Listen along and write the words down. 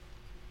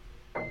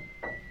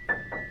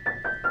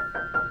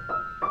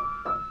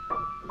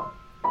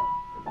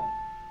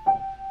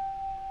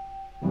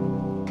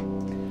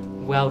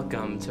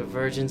Welcome to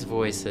Virgin's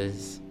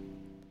Voices.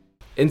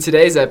 In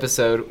today's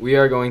episode, we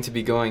are going to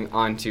be going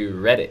onto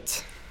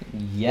Reddit.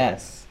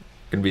 Yes.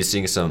 Gonna be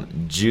seeing some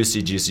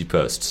juicy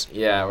posts.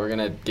 Yeah, we're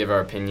gonna give our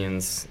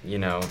opinions. You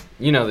know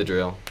the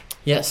drill.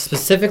 Yes,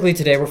 specifically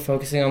today we're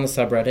focusing on the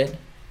subreddit,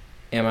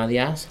 Am I the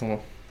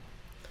Asshole?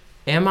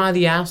 Am I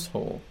the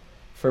asshole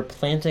for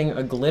planting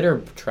a glitter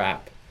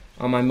trap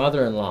on my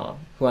mother-in-law,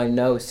 who I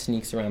know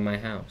sneaks around my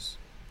house?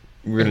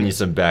 We're gonna need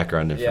some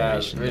background Yeah,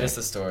 information. read us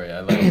the story.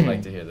 I'd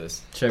like to hear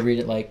this. Should I read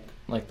it like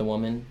the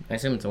woman? I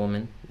assume it's a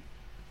woman.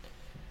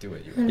 Do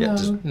it. Yeah,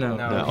 just No.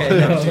 Okay,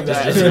 No. do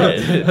that. Just read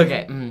it.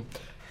 Okay.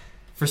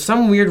 For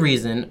some weird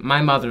reason,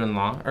 my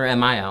mother-in-law, or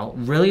MIL,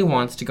 really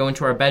wants to go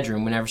into our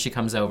bedroom whenever she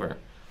comes over.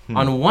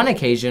 On one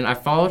occasion, I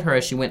followed her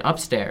as she went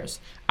upstairs.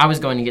 I was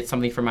going to get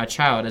something for my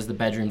child, as the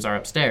bedrooms are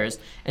upstairs,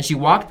 and she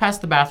walked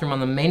past the bathroom on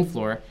the main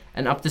floor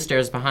and up the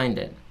stairs behind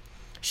it.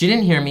 She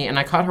didn't hear me, and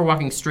I caught her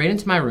walking straight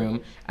into my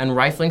room and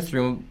rifling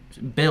through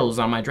bills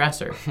on my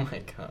dresser. Oh my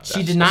god.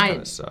 She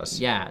denied. That's kinda sus.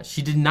 Yeah,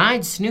 she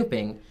denied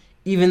snooping,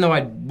 even though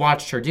I'd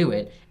watched her do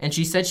it, and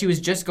she said she was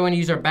just going to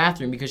use our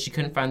bathroom because she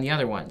couldn't find the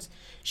other ones.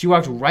 She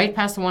walked right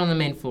past the one on the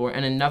main floor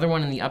and another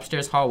one in the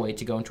upstairs hallway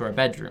to go into our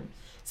bedroom.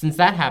 Since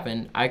that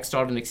happened, I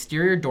installed an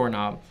exterior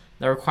doorknob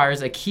that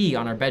requires a key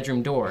on our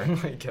bedroom door. Oh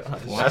my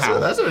god. Wow.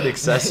 That's a bit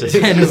excessive.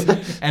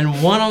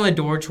 and one on the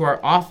door to our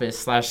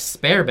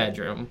office/spare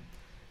bedroom.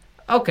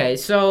 Okay,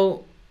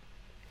 so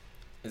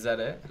Is that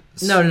it?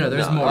 no,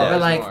 there's No, more. yeah, but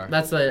there's like more.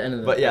 that's the end of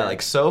the. But yeah,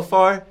 like so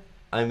far,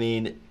 I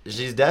mean,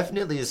 she's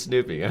definitely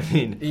snooping. I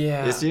mean,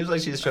 Yeah. it seems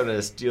like she's trying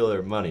to steal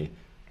her money.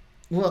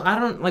 Well, I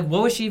don't like.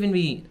 What would she even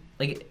be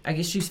like? I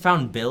guess she's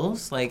found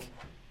bills. Like,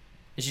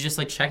 is she just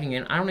like checking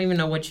in? I don't even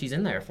know what she's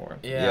in there for.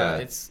 Yeah, Yeah.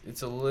 it's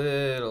a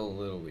little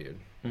weird,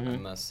 I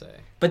Mhm. must say.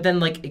 But then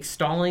like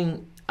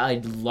installing a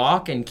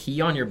lock and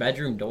key on your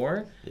bedroom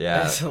door.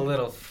 Yeah, It's a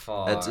little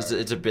far.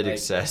 it's a bit Like,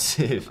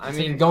 excessive. I It's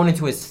like mean, going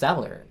into his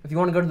cellar. If you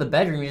want to go to the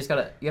bedroom, you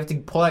have to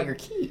pull out your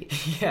key.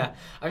 yeah.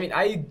 I mean,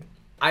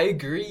 I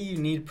agree you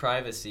need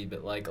privacy,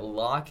 but like a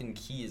lock and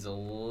key is a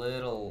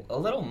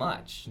little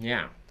much.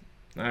 Yeah.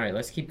 All right,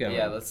 let's keep going.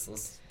 Yeah, let's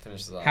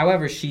finish this off.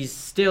 However, she's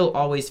still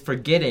always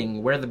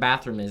forgetting where the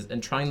bathroom is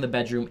and trying the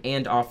bedroom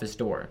and office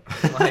door.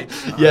 Like,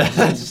 Yeah,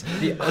 that's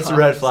a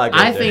red flag.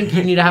 Right I think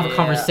you need to have a Yeah.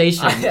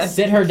 conversation.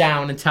 Sit her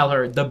down and tell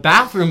her the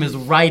bathroom is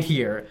right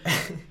here.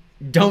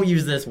 Don't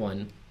use this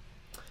one.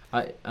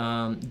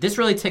 This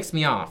really ticks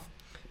me off.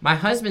 My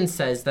husband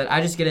says that I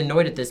just get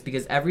annoyed at this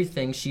because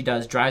everything she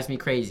does drives me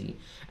crazy.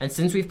 And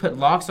since we've put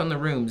locks on the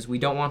rooms we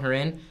don't want her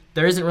in,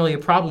 there isn't really a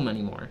problem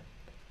anymore.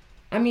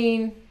 I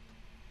mean,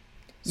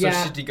 So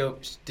yeah.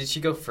 did she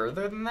go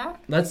further than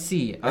that? Let's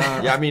see.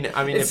 Yeah, I mean, It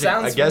if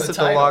sounds I from guess the if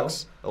the title.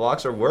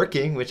 locks are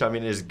working, which I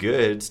mean is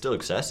good. It's still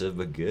excessive,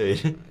 but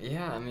good.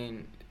 Yeah, I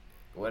mean,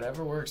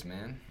 whatever works,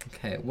 man.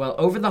 Okay, well,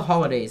 over the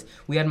holidays,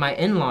 we had my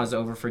in-laws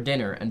over for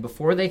dinner, and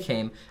before they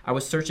came, I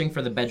was searching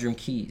for the bedroom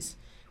keys.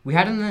 We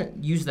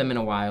hadn't used them in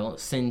a while,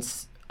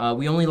 since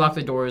we only lock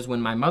the doors when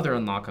my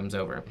mother-in-law comes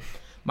over.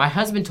 My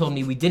husband told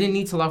me we didn't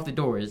need to lock the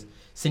doors,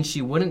 since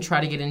she wouldn't try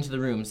to get into the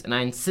rooms, and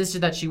I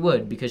insisted that she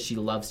would, because she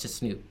loves to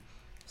snoop.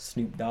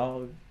 Snoop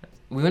Dogg.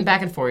 We went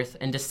back and forth,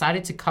 and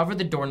decided to cover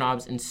the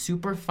doorknobs in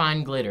super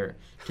fine glitter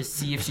to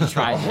see if she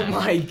tried Oh them.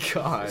 my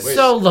god.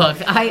 So look,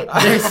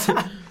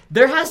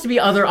 there has to be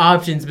other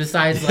options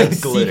besides like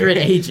Glitter. secret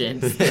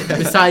agents.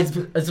 Besides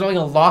installing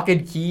a lock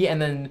and key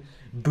and then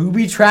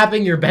booby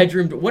trapping your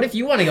bedroom. What if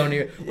you want to go into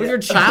your? What if your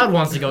child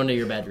wants to go into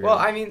your bedroom? Well,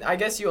 I mean, I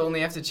guess you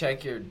only have to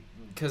check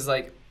because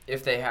like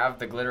if they have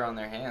the glitter on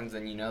their hands,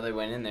 then you know they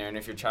went in there, and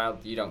if your child,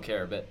 you don't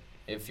care. But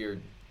if your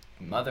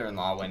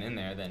mother-in-law went in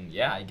there, then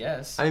yeah, I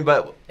guess. I mean,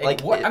 but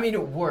like, it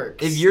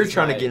works. if you're is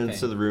trying to my get thing.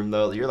 into the room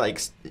though,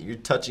 you're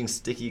touching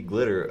sticky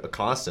glitter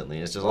constantly.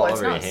 It's just all Well, it's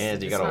over your not-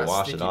 hands. You it's gotta not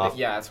wash sticky, it off. but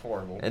yeah, it's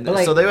horrible. And But,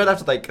 like- so they would have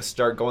to like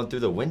start going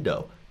through the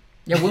window.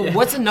 yeah.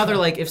 What's another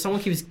like if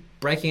someone keeps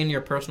breaking into your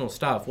personal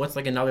stuff? What's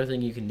like another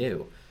thing you can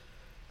do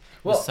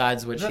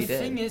besides what she The did?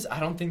 thing is, I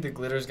don't think the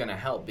glitter's gonna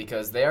help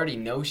because they already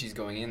know she's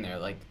going in there.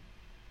 Like,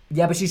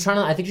 Yeah, but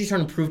I think she's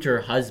trying to prove to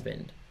her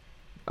husband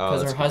Oh,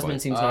 because that's her a good husband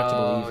point. seems not to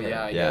believe her.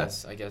 yeah, Yeah.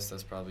 I guess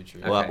that's probably true.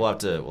 Okay. We'll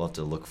have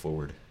to look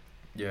forward.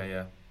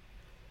 Yeah.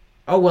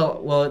 Oh,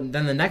 well,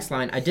 then the next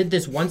line. I did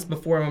this once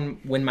before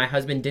when my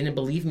husband didn't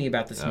believe me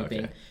about the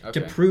snooping to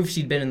Okay. prove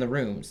she'd been in the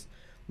rooms.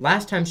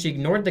 Last time she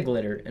ignored the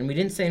glitter, and we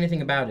didn't say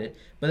anything about it,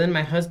 but then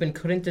my husband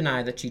couldn't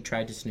deny that she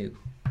tried to snoop.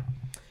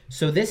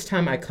 So this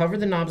time I covered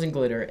the knobs in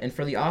glitter, and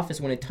for the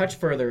office went a touch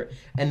further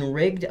and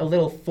rigged a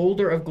little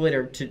folder of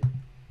glitter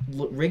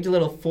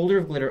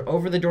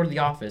over the door to the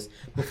office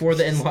before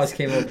the in-laws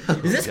came over.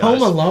 Is this Gosh.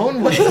 Home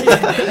Alone?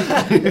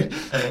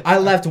 I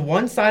left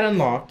one side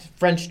unlocked,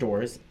 French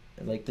doors,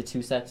 like the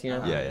two sets, you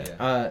know?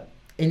 Yeah.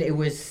 And it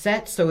was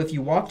set so if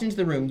you walked into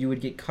the room, you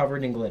would get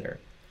covered in glitter.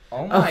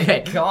 Oh my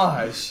Okay.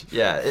 gosh.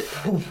 Yeah. It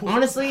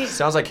Honestly,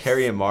 sounds like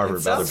Harry and Marv are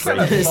It about to sounds break.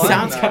 kinda it fun,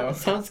 sounds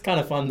though. kind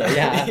of fun though.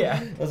 Yeah, Yeah.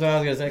 That's what I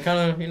was gonna say.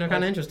 Kind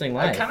of interesting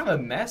life. Kind of a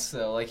mess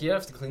though. Like you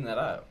have to clean that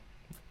up.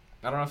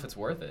 I don't know if it's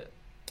worth it.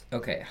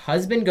 Okay,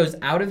 husband goes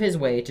out of his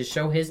way to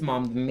show his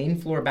mom the main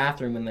floor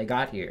bathroom when they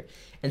got here,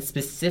 and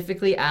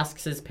specifically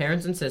asks his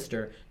parents and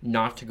sister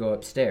not to go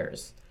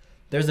upstairs.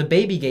 There's a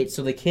baby gate,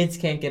 so the kids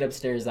can't get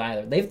upstairs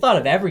either. They've thought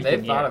of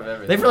everything.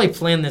 They've really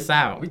planned this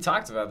out. We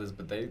talked about this,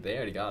 but they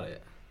already got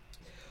it.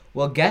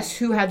 Well, guess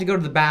who had to go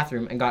to the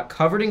bathroom and got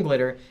covered in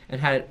glitter and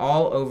had it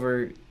all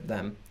over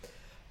them?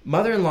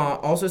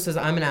 Mother-in-law also says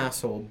I'm an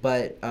asshole,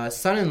 but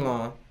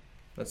son-in-law,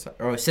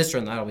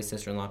 sister-in-law, that'll be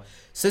sister-in-law.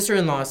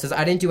 Sister-in-law says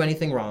I didn't do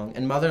anything wrong,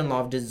 and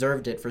mother-in-law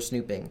deserved it for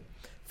snooping.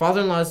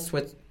 Father-in-law is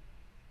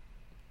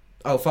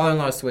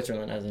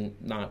Switzerland, as in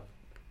not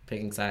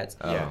picking sides.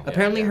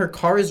 Apparently her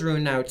car is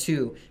ruined now,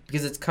 too,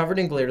 because it's covered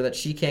in glitter that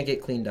she can't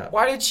get cleaned up.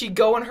 Why did she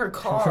go in her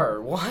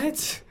car?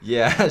 What?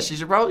 Yeah, she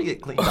should probably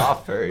get cleaned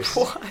off first.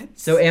 What?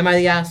 So am I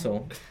the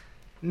asshole?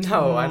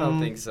 No, I don't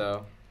think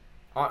so.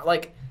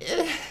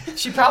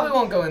 She probably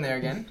won't go in there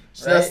again.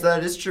 Right?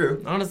 That is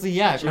true. Honestly,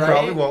 yeah. She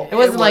probably won't. It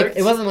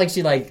wasn't like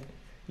she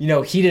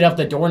heated up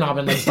the doorknob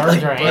and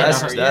burned her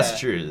hand. That's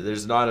true.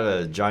 There's not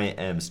a giant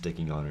M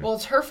sticking on her. Well,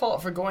 it's her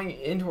fault for going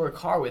into her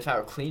car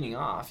without cleaning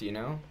off, you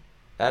know?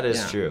 That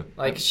is true.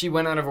 Like, she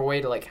went out of her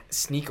way to,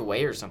 sneak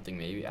away or something,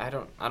 maybe. I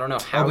don't know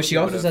how. But she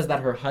also says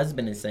that her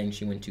husband is saying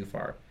she went too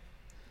far.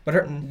 But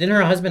didn't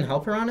her husband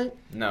help her on it?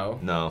 No.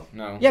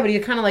 Yeah, but he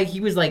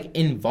was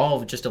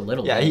involved just a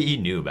little bit. Yeah, he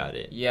knew about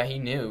it. Yeah, he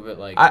knew, but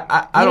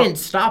he didn't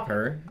stop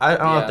her. I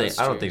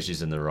don't think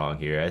she's in the wrong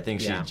here. I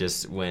think she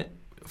just went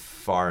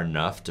far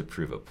enough to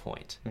prove a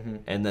point. Mm-hmm.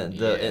 And then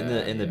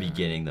in the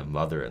beginning, the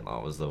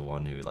mother-in-law was the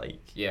one who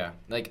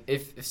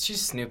if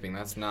she's snooping,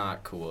 that's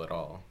not cool at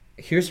all.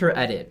 Here's her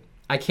edit.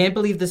 I can't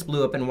believe this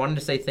blew up and wanted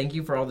to say thank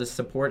you for all the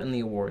support and the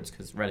awards,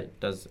 because Reddit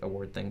does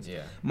award things.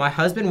 Yeah. My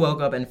husband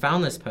woke up and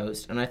found this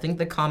post, and I think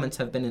the comments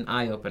have been an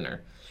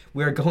eye-opener.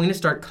 We are going to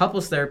start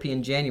couples therapy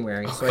in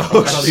January, so I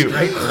think that'll be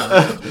great for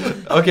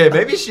them. Okay,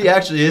 maybe she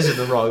actually is in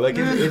the wrong.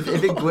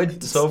 If it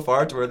went so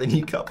far to where they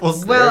need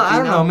couples therapy. Well, I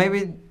don't know.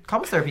 Maybe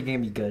couples therapy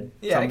can be good.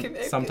 Yeah,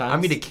 sometimes. I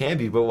mean, it can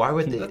be, but why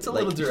would they? That's a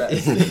little direct.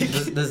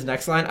 This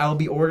next line, I will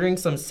be ordering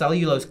some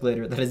cellulose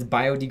glitter that is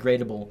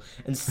biodegradable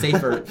and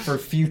safer for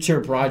future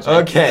projects.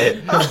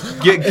 Okay,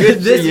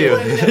 good for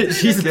you.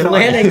 She's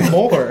planning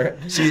more.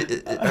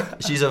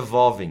 She's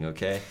evolving,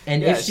 okay?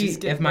 And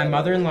if my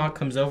mother-in-law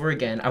comes over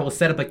again, I will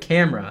set up a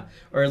camera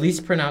or at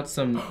least print out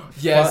some.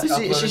 Yes,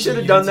 she should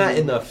have done that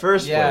in the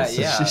first place.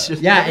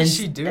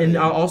 And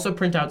I'll also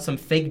print out some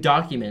fake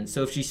documents.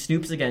 So if she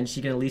snoops again,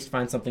 she can at least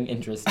find something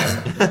interesting.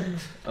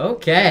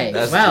 Okay.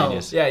 That's well,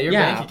 genius. Yeah, your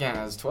bank account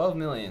has 12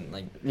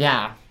 million.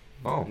 Yeah.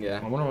 Oh. Yeah.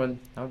 I wonder what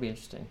that would be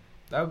interesting.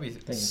 That would be.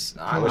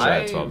 I wish I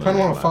had 12 million. I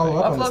want to follow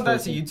up. Upload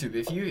that to YouTube.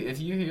 If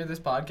you hear this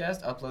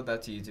podcast, upload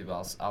that to YouTube.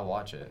 I'll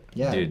watch it.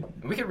 Yeah. Dude.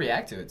 We could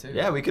react to it too.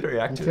 Yeah, we could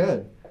react to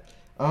it.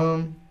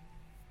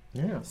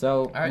 Yeah.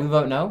 So we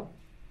vote no.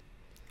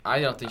 I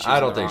don't think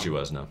she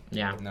was. No.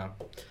 Yeah. No.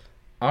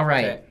 All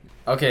right.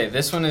 Okay,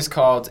 this one is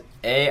called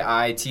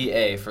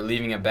AITA for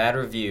leaving a bad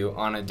review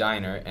on a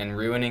diner and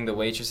ruining the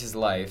waitress's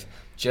life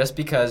just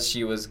because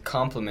she was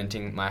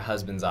complimenting my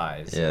husband's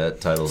eyes. Yeah,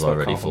 that title's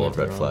already full of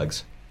red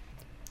flags.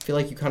 I feel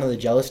like you're kind of the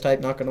jealous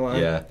type, not gonna lie.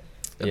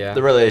 Yeah.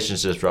 The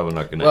relationship's probably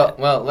not gonna.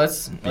 Well,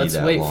 let's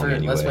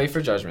wait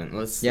for judgment.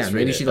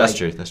 Maybe she. That's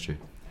true.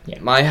 Yeah.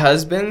 My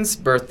husband's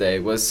birthday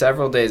was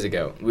several days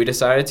ago. We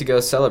decided to go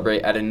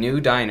celebrate at a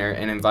new diner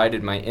and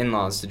invited my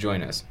in-laws to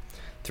join us.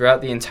 Throughout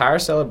the entire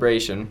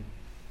celebration,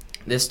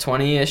 this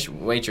 20-ish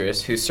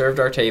waitress who served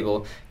our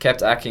table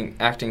kept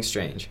acting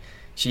strange.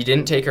 She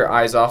didn't take her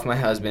eyes off my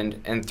husband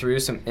and threw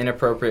some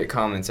inappropriate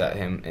comments at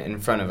him in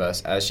front of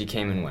us as she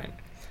came and went.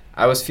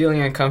 I was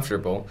feeling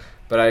uncomfortable,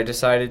 but I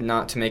decided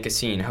not to make a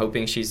scene,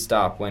 hoping she'd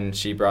stop when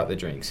she brought the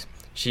drinks.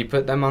 She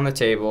put them on the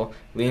table,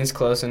 leans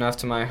close enough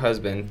to my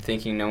husband,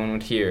 thinking no one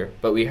would hear,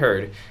 but we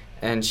heard,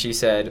 and she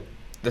said,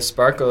 "The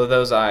sparkle of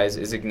those eyes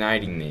is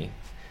igniting me.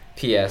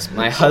 P.S.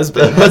 My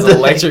husband has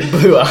electric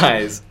blue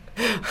eyes."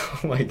 Oh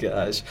my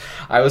gosh.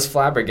 I was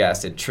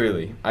flabbergasted,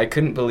 truly. I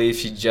couldn't believe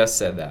she just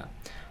said that.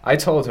 I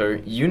told her,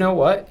 "You know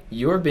what?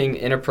 You're being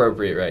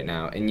inappropriate right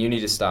now, and you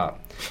need to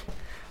stop."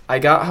 I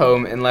got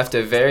home and left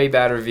a very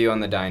bad review on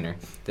the diner.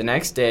 The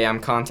next day, I'm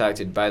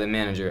contacted by the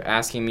manager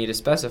asking me to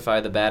specify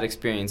the bad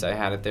experience I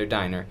had at their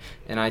diner,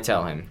 and I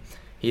tell him.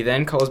 He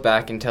then calls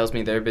back and tells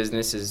me their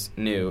business is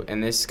new,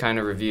 and this kind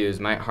of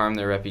reviews might harm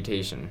their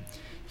reputation.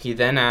 He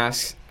then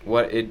asks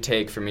what it'd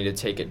take for me to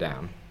take it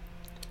down.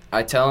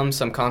 I tell him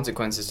some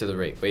consequences to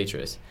the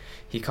waitress.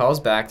 He calls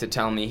back to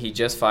tell me he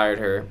just fired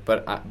her,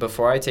 but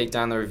before I take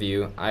down the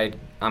review,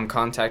 I'm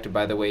contacted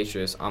by the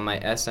waitress on my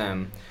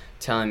SM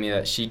telling me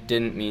that she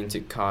didn't mean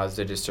to cause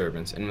the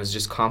disturbance and was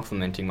just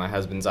complimenting my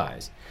husband's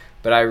eyes.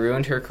 But I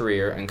ruined her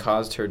career and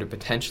caused her to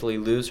potentially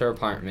lose her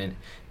apartment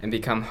and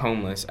become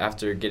homeless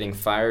after getting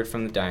fired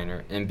from the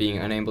diner and being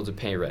unable to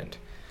pay rent.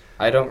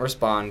 I don't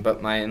respond,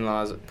 but my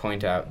in-laws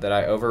point out that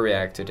I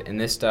overreacted and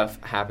this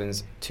stuff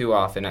happens too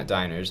often at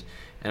diners,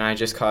 and I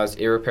just caused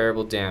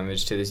irreparable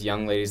damage to this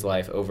young lady's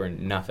life over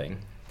nothing.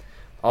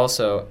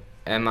 Also,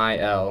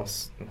 MIL,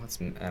 what's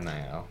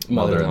MIL?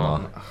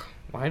 Mother-in-law.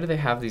 Why do they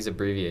have these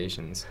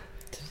abbreviations?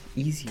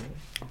 Easier.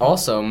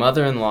 Also,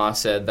 mother-in-law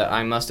said that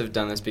I must have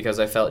done this because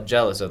I felt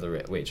jealous of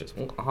the waitress.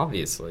 Well,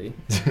 obviously.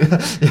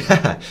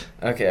 Yeah.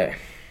 Okay.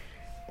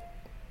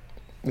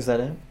 Is that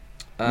it?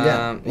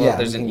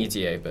 There's an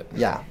ETA, but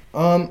Yeah.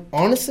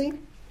 Honestly,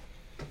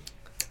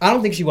 I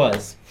don't think she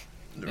was.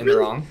 in the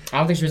wrong. I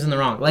don't think she was in the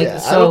wrong. Like, Yeah,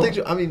 so I don't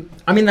think.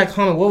 I mean, that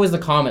comment. What was the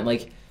comment?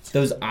 Like,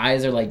 those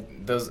eyes are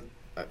like. Those.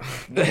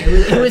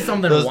 It was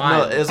something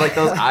wild. It was like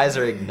those eyes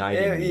are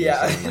igniting. me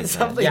or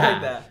something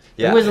like that.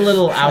 Yeah. It was a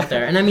little out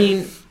there, and I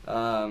mean.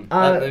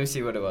 Let me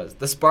see what it was.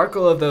 The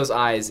sparkle of those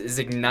eyes is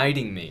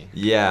igniting me.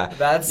 Yeah.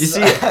 That's. You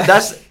see,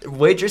 that's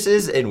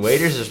waitresses and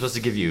waiters are supposed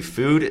to give you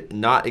food,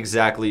 not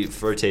exactly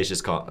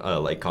flirtatious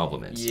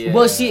compliments. Yeah.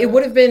 Well, see, it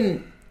would have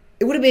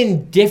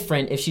been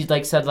different if she'd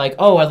like said like,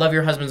 "Oh, I love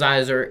your husband's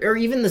eyes," or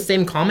even the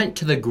same comment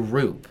to the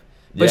group.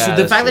 But Yeah,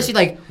 the that's fact that true. she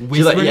like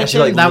whispered at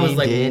him, that was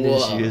like, and whoa.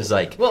 she was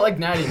like, Well,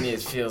 igniting me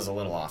feels a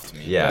little off to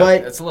me. Yeah.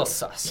 But It's a little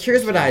sus.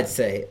 here's what I'd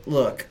say.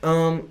 Look,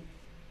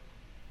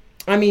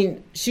 I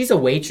mean, she's a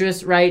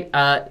waitress, right?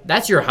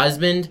 That's your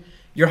husband.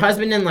 Your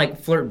husband didn't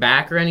like flirt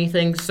back or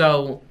anything,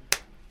 so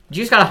you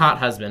just got a hot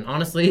husband.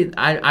 Honestly,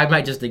 I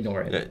might just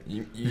ignore it.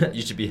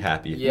 you should be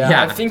happy.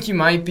 Yeah, I think you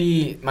might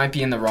be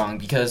in the wrong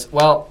because,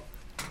 well,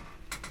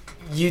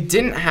 you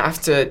didn't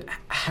have to,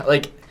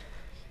 like,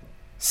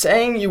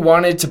 saying you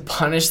wanted to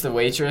punish the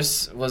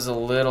waitress was a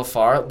little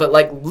far, but,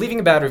 like, leaving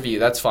a bad review,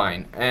 that's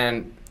fine.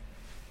 And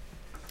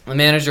the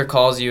manager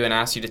calls you and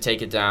asks you to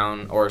take it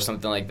down or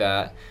something like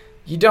that.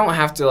 You don't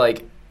have to,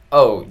 like,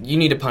 oh, you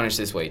need to punish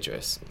this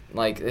waitress.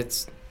 Like,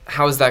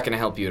 how is that going to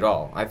help you at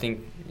all? I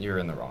think you're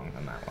in the wrong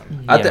on that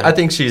one. I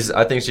think she's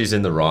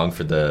in the wrong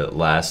for the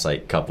last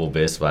like couple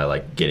bits by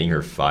like getting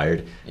her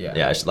fired.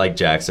 Yeah. Like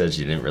Jack said,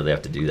 she didn't really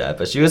have to do that,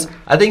 but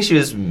I think she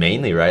was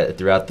mainly right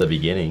throughout the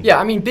beginning. Yeah,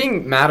 I mean,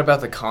 being mad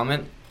about the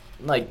comment,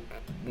 like,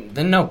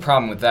 then no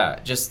problem with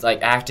that. Just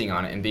like acting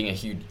on it and being a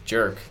huge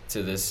jerk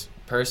to this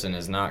person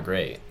is not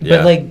great. Yeah.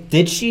 But like,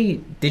 did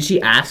she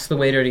ask the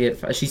waiter to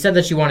get? She said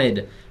that she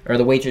wanted, or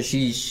the waitress.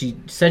 She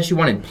said she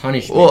wanted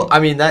punishment. Well,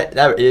 I mean that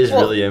is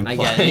really I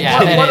guess, implied.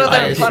 yeah. What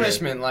that other is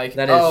punishment? Like,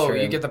 That is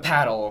true. you get the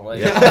paddle. Like,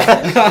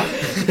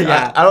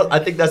 Yeah, I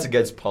think that's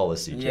against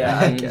policy.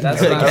 Jack.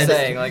 that's what I'm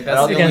saying. Like, I don't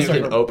that's the think only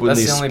you can openly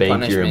that's the only spank your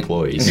punishment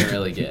employees. you can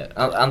really get,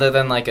 other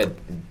than like a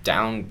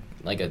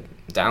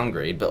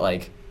downgrade. But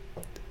like,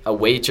 a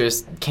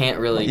waitress can't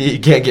really You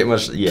can't get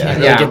much. Yeah. can't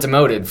really get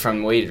demoted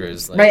from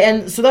waiters. Like, right,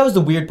 and so that was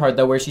the weird part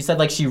though, where she said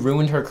like she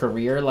ruined her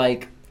career,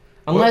 like.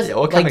 Unless,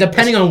 what like, kind of-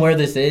 depending on where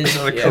this is,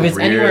 What kind if of it's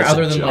career anywhere is a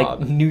other than job?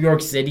 like New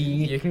York City,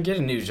 you can get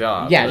a new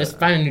job. yeah, but- just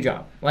find a new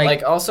job.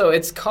 Like also,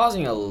 it's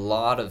causing a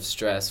lot of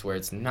stress where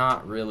it's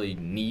not really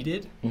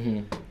needed.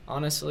 Mhm.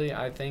 Honestly,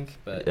 I think,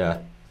 but Yeah,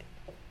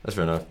 that's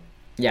fair enough.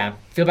 Yeah,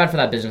 feel bad for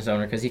that business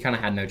owner because he kind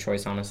of had no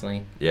choice,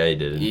 honestly. Yeah, he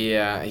did.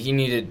 yeah, he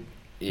needed.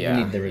 Yeah, He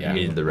needed the review. He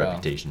needed the well,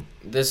 reputation.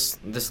 This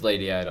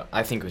lady,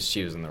 I think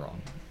she was in the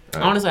wrong.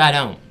 Right. Honestly, I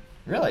don't.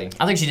 Really?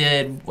 I think she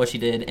did what she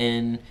did,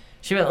 and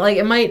she like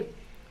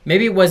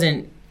maybe it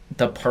wasn't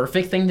the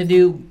perfect thing to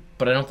do,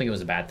 but I don't think it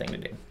was a bad thing to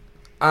do.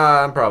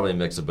 I'm probably a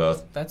mix of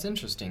both. That's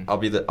interesting. I'll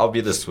be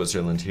the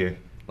Switzerland here,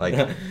 like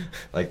the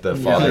like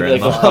father the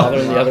and mom. father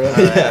and the other one.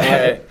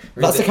 Alright.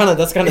 That's the kind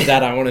of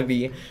dad I want to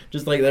be.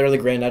 Just like they're the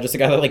granddad, just a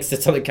guy that like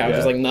sits on the couch, Yeah.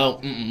 just like no,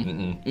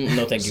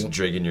 no, thank Just you.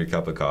 drinking your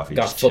cup of coffee.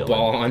 Got just chilling.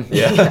 football on.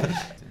 Yeah.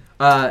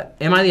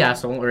 Am I the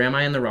asshole or am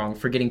I in the wrong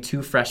for getting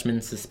 2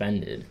 freshmen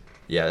suspended?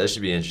 Yeah, this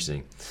should be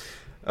interesting.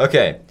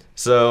 Okay,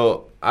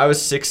 so I was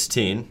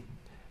 16,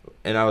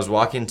 and I was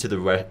walking to the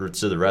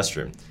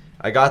restroom.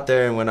 I got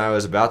there, and when I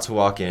was about to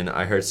walk in,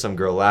 I heard some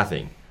girl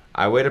laughing.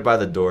 I waited by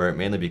the door,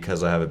 mainly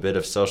because I have a bit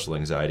of social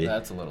anxiety.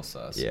 That's a little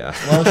sus. Yeah.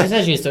 Well, she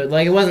said she was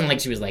like it wasn't like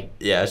she was like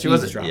Yeah, she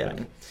wasn't. eavesdropping.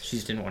 Yeah. She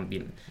just didn't want to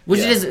be.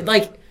 Which Yeah. is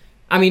like,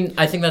 I mean,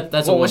 I think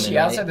that's Well, a was woman, she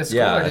outside right? the school,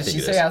 Yeah, or I did think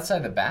she it say is.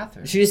 outside the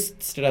bathroom? She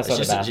just stood outside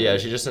the bathroom. Yeah,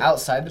 she just said,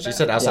 Outside the She bathroom?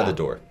 said outside Yeah. the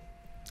door.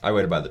 I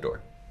waited by the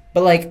door.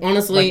 But like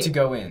honestly, Like to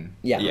go in.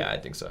 yeah. Yeah, I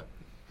think so.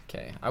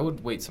 Okay, I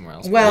would wait somewhere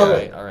else. Well,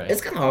 all right. it's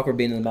kind of awkward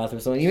being in the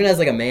bathroom. So even as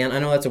like a man, I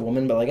know that's a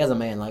woman, but like as a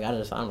man, like I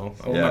don't know, I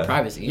want my Yeah.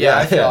 privacy. Yeah,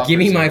 I feel Yeah. awkward Give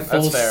me too. my That's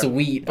full fair.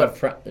 suite.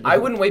 But of I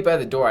wouldn't wait by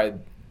the door. I'd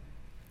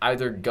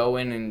either go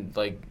in and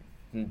like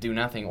do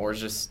nothing, or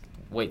just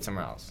wait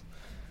somewhere else.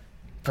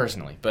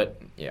 Personally,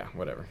 but yeah,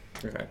 whatever.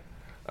 Okay.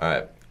 All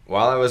right.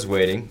 While I was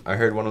waiting, I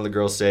heard one of the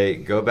girls say,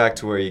 "Go back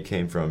to where you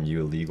came from,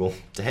 you illegal."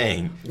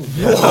 Dang.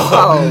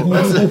 Whoa.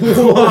 That's a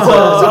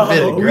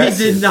bit We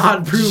aggressive. did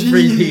not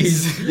proofread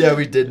these. Yeah,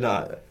 we did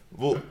not.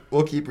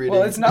 We'll keep reading.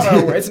 Well, it's not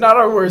our it's not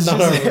our words. Not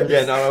just- our words.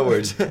 Yeah, not our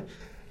words.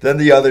 Then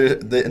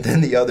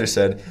the other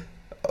said,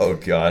 "Oh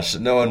gosh,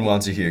 no one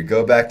wants you here.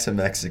 Go back to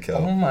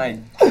Mexico." Oh my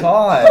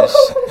gosh.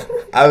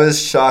 I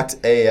was shocked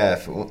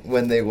AF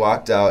when they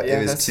walked out. Yeah,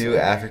 It was that's 2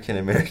 fair. African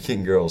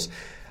American girls.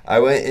 I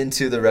went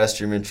into the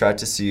restroom and tried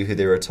to see who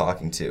they were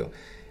talking to.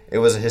 It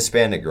was a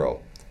Hispanic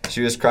girl.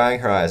 She was crying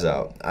her eyes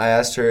out. I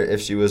asked her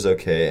if she was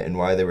okay and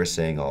why they were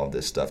saying all of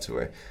this stuff to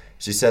her.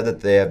 She said that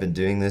they have been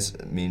doing this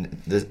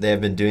mean. They have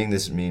been doing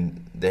this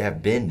mean. They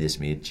have been this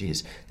mean.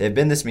 Jeez, they have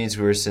been this mean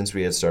to her since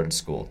we had started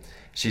school.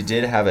 She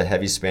did have a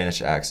heavy Spanish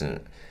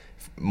accent,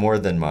 more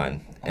than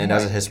mine. And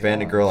as a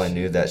Hispanic girl, I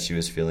knew that she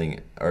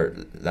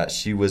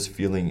was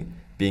feeling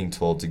being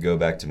told to go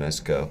back to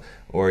Mexico,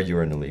 or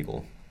you're an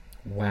illegal.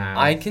 Wow.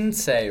 I can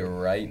say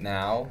right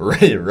now.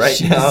 Right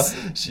now,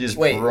 she's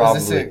Wait, probably.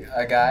 was this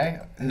a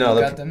guy? No, who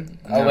the got them.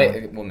 no. Oh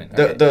wait, a woman.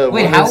 The Okay.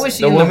 Wait, woman's- how was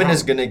she The in the woman wrong?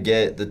 is gonna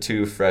get the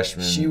 2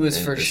 freshmen. She was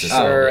in for the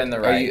sure in the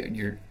Are right.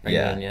 you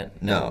Yeah. done yet?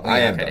 No, Oh, I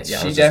yeah, am okay, done. yeah. I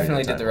She was just definitely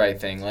reading did the time.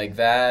 right thing. Like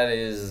that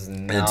is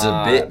not. It's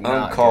a bit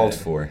not uncalled good.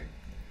 for.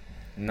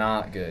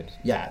 Not good.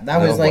 Yeah, that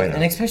No was like, bueno.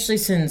 and especially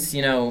since,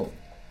 you know,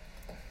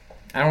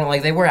 I don't know,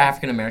 like, they were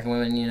African American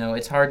women, you know,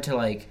 it's hard to,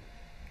 like,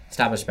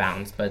 establish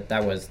bounds, but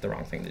that was the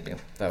wrong thing to do.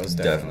 That was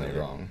Definitely. definitely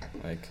wrong.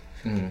 Like,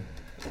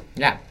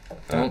 Yeah,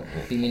 don't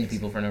be mean to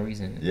people for no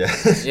reason. Yeah.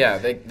 yeah,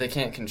 they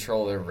can't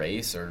control their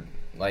race or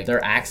like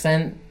Their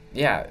accent,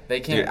 yeah, they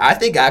Dude, can't. I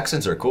think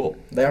accents are cool.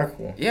 they are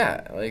cool.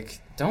 Yeah, like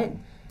don't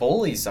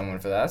bully someone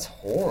for that. That's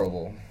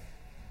horrible.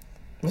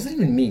 What does that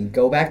even mean?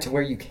 Go back to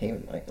where you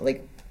came,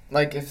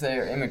 Like if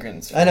they're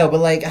immigrants. I know, but,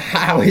 like,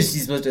 how is she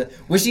supposed to,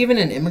 was she even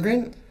an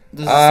immigrant?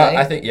 Does it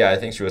say? I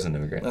think she was an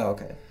immigrant. Oh,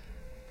 okay.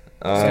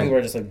 Some people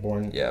are just, like,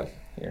 born. Yeah.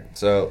 Here.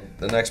 So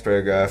the next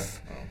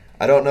paragraph.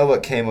 I don't know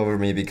what came over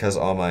me because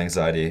all my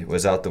anxiety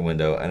was out the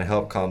window, and I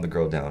helped calm the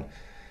girl down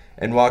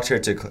and walked her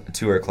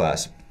to her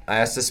class. I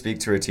asked to speak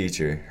to her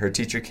teacher. Her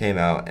teacher came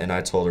out, and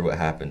I told her what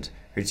happened.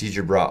 Her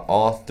teacher brought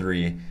all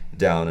 3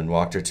 down and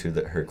walked her to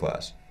her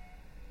class.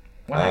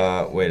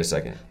 Why? Wait a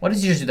second. Why did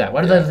you just do that?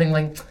 Why did that thing,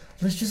 like,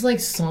 let's just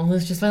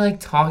by, like,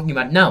 talking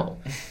about it? No.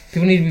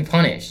 People need to be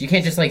punished. You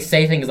can't just, like,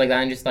 say things like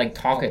that and just, like,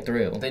 talk it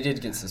through. They did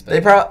get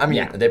suspended.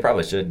 Yeah. They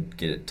probably should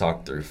get it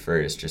talked through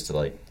first, just to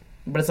like.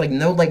 But it's, like, I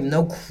know,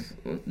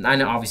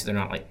 obviously,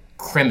 they're not, like,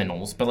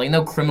 criminals, but, like,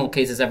 no criminal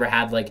cases ever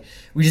had, like,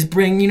 we just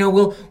bring, you know,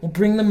 we'll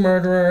bring the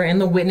murderer and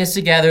the witness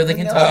together. They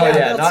can talk. Oh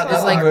yeah, that's not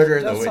fine. like murder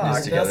and the That's witness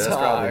fine. together. That's That's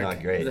probably fine.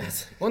 not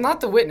great. Well,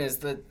 not the witness,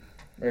 the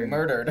Or-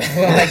 murdered.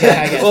 Well, I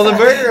guess. Well, the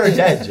murderer are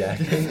dead, Jack.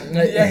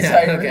 Yes,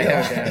 I okay.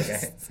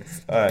 realized.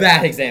 All right.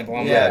 Bad example.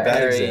 I'm Yeah, sorry. bad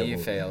Harry, example. you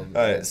failed.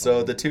 All right,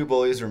 so the 2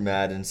 bullies were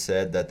mad and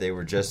said that they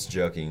were just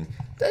joking.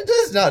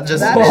 That's not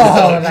just. That a is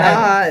joke. not-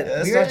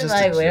 That's we were not just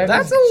like, a we're joke.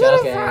 That's a just little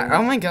joking. far.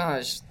 Oh my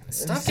gosh! It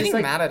Stop was getting just,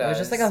 like, mad at us. It was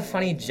just like a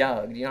funny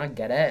joke. Do you not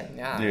get it?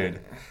 Yeah. Dude.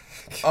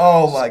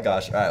 Oh my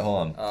gosh! All right, hold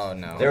on. Oh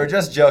no. They were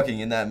just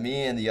joking, and that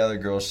me and the other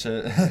girl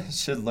should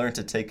should learn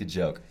to take a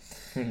joke.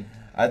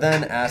 I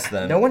then asked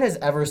them. No one has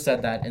ever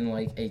said that in,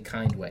 like, a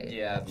kind way.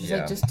 Yeah. Just, Yeah.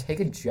 like, just take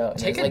a joke.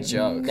 Take It's, a like,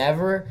 joke.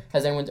 Never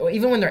has anyone, or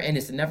even when they're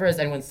innocent, never has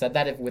anyone said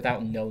that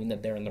without knowing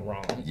that they're in the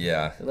wrong.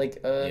 Yeah. Like,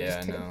 Yeah,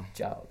 just take no. a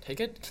joke. Take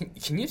it.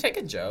 Can you take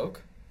a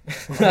joke?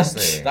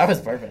 Honestly. That was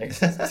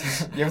perfect.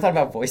 You ever thought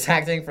about voice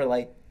acting for,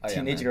 like, Oh, yeah,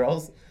 teenage man.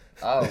 girls?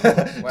 Oh.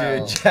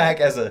 Well. Dude, Jack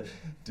as a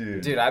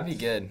dude. Dude, I'd be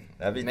good.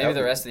 That'd maybe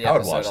the rest of the I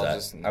would episode watch I'll that.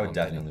 just- I would I'm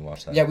definitely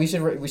watch that. Yeah, we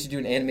should do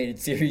an animated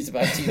series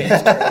about teenage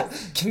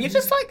girls. Can you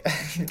just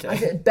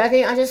like?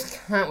 Becky, I just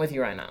can't with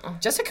you right now.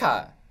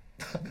 Jessica.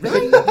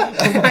 Really?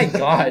 Oh my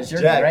gosh,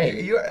 you're Jack,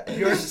 great.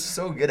 you're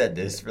so good at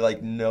this for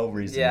like no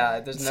reason.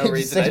 Yeah. There's no Say-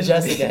 reason. Say I should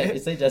Jessica. be-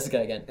 Say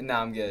Jessica again. No,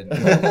 I'm good.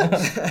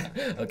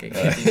 Okay,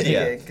 continue.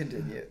 Yeah.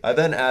 Continue. I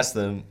then asked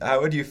them, how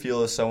would you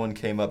feel if someone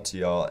came up to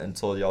y'all and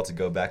told y'all to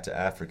go back to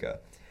Africa?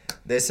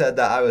 They said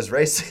that I was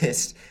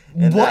racist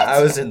and What? that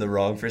I was in the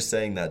wrong for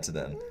saying that to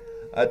them.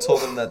 I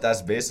told them that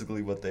that's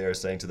basically what they are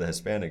saying to the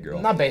Hispanic girl.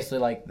 Not basically,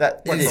 like,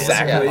 That Word for word.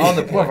 exactly Yeah, on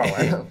the word point.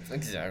 for word.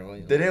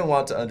 Exactly. They didn't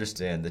want to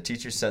understand. The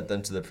teacher sent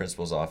them to the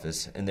principal's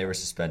office, and they were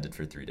suspended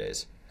for 3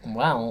 days.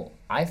 well,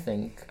 I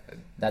think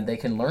that they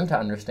can learn to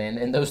understand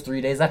in those 3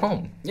 days at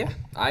home. Yeah,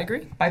 I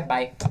agree.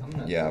 Bye-bye. I'm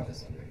gonna Yeah. put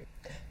this under here.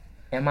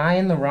 Am I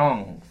in the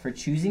wrong for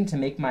choosing to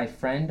make my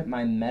friend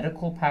my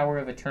medical power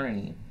of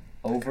attorney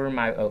over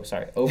my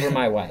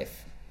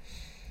wife?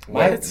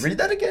 What? Read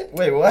that again?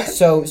 Wait, what?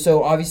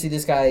 So obviously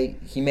this guy,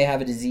 he may have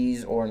a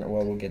disease or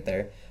well, we'll get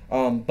there.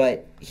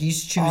 But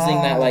he's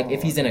choosing that, like,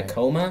 if he's in a okay.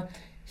 coma,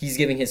 he's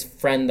giving his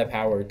friend the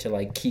power to,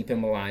 like, keep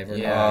him alive or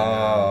Yeah.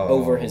 not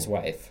over his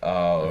wife.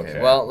 Oh, Okay.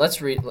 Well,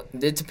 let's read.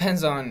 It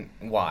depends on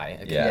why.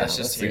 Okay, Yeah, let's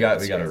just let's hear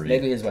we it. gotta read.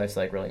 Maybe his wife's,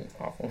 like, really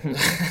awful.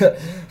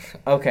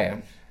 Okay.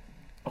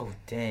 Oh,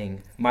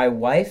 dang. My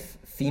wife,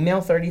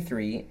 female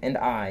 33, and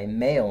I,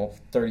 male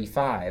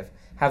 35,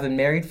 have been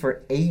married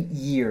for 8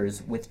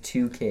 years with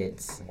 2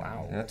 kids.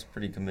 Wow. That's a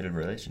pretty committed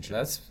relationship.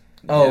 That's.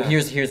 Oh, yeah.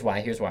 here's why.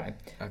 Okay.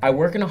 I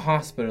work in a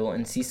hospital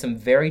and see some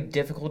very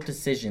difficult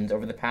decisions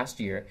over the past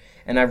year,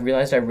 and I've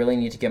realized I really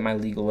need to get my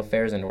legal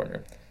affairs in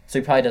order. So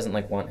he probably doesn't,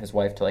 like, want his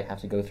wife to, like, have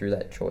to go through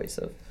that choice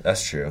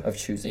That's true. of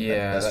choosing. them.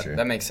 Yeah, That's true.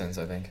 that makes sense.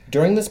 I think.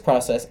 During this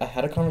process, I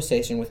had a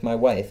conversation with my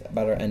wife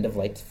about our end of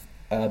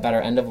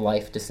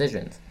life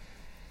decisions.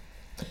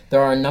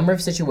 There are a number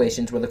of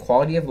situations where the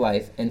quality of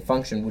life and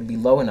function would be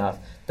low enough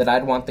that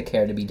I'd want the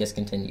care to be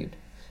discontinued.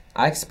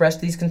 I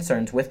expressed these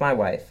concerns with my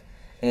wife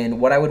and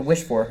what I would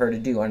wish for her to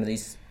do under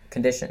these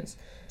conditions.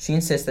 She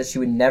insists that she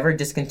would never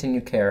discontinue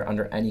care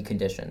under any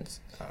conditions.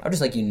 I'll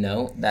just let you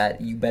know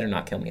that you better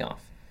not kill me off,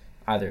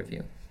 either of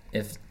you.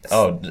 If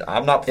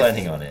I'm not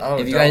planning on it. Oh,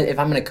 if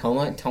I'm in a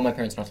coma, tell my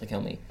parents not to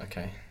kill me.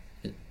 Okay.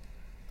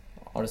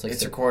 I'll just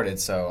It's recorded,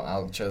 so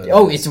I'll show them.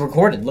 Oh, it's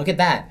recorded. Look at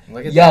that.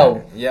 Look at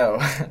Yo. that. Yo.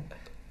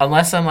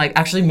 Unless I'm like,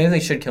 actually, maybe they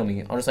should kill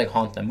me. I'll just like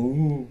haunt them.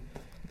 Ooh.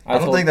 I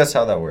don't think that's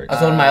how that works. I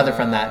told my other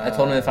friend that. I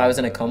told him if I was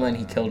in a coma and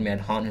he killed me, I'd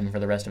haunt him for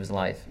the rest of his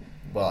life.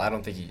 Well, I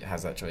don't think he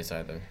has that choice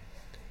either.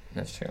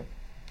 That's true.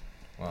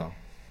 Wow.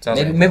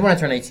 Maybe when I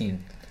turn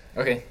 18.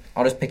 Okay.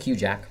 I'll just pick you,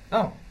 Jack.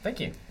 Oh, thank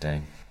you.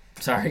 Dang.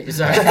 Sorry.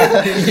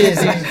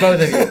 Yes,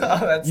 both of you.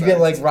 Oh, You get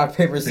like rock,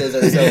 paper,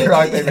 scissors. So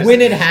Rock, paper,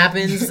 when it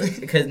happens,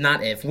 because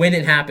not if. When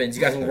it happens,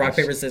 you guys will rock,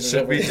 paper, scissors.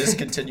 Should over we it.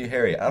 discontinue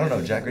Harry? I don't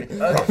know, Jack. Ready?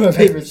 Rock, Rock, paper,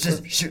 paper,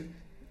 scissors, shoot.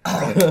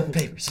 Rock,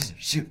 paper, scissors,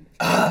 shoot.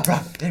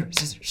 Rock, paper,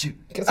 scissors, shoot.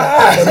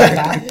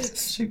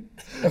 Shoot.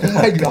 Oh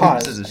my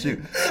god. Scissors, shoot.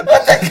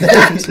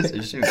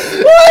 Scissors, shoot.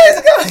 What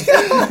is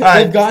going on?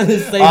 I've gotten the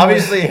same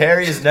Obviously,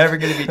 Harry is never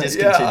going to be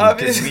discontinued because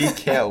obviously. we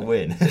can't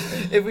win.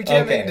 If we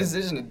can't Okay. make a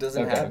decision, it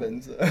doesn't Okay.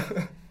 happen.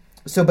 So.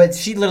 So, but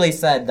she literally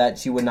said that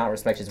she would not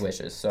respect his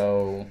wishes.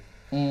 So,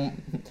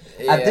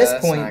 at this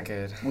that's point, not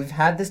good. we've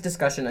had this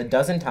discussion a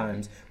dozen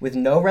times with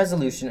no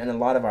resolution and a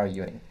lot of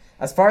arguing.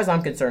 As far as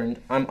I'm concerned,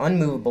 I'm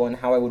unmovable in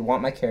how I would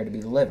want my care to be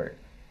delivered.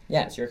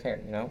 Yeah, it's your care,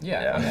 you know?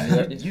 Yeah,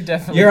 Yeah. you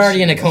definitely. You're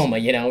already in a should. coma,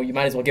 you know? You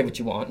might as well get what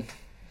you want.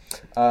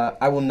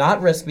 I will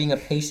not risk being a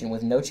patient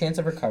with no chance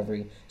of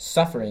recovery,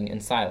 suffering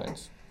in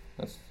silence.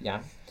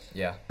 Yeah.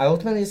 Yeah. I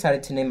ultimately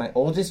decided to name my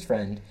oldest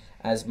friend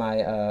as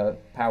my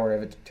power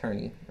of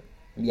attorney.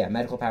 Yeah,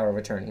 medical power of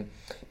attorney.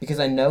 Because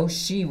I know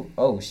she...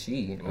 Oh,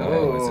 she.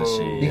 Oh, it's a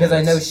she. Because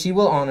I know Yes. she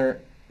will honor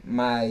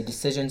my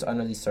decisions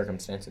under these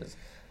circumstances.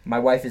 My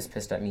wife is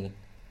pissed at me.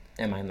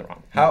 Am I in the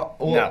wrong? How?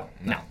 No.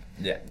 No.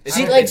 Yeah.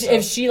 She don't like think so.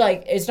 if she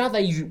like it's not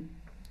that you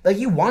like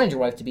you wanted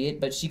your wife to be it,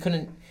 but she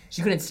couldn't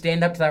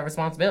stand up to that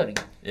responsibility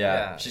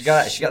Yeah. Yeah, She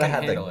got she to can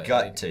have the handle it,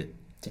 gut like-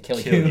 to kill,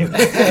 Kill you. you.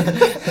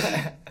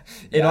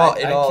 Yeah, I'd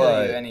kill you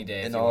uh, any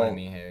day if in you all, wanted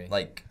me, Harry.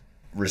 like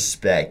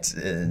respect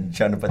and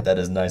trying to put that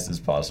as nice as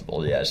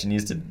possible. Yeah, she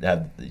needs to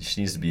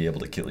be able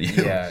to kill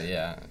you.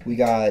 Yeah. We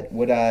got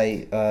would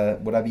I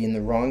be in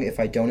the wrong if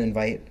I don't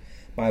invite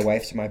my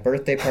wife to my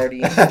birthday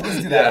party?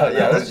 Let's do that.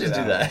 Yeah, let's do just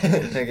do that.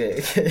 that.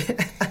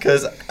 Okay.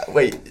 Because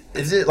wait,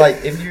 is it like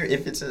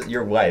if it's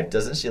your wife?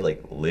 Doesn't she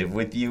like live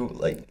with you?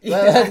 Like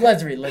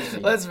Let's read.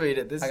 Let's read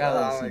it. This I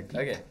gotta is listen.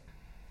 okay.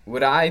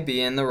 Would I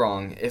be in the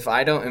wrong if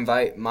I don't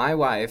invite my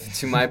wife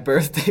to my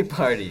birthday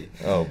party?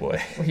 oh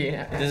boy.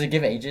 Yeah. Does it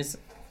give ages?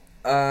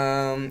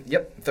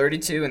 Yep,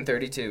 32 and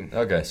 32.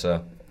 Okay,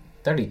 so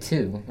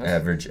 32.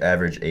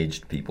 average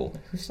aged people.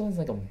 Who still has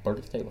like a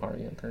birthday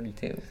party at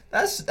 32?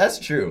 That's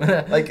true.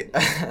 Like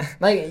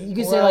Like you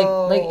could say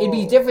like it'd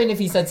be different if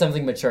he said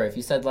something mature. If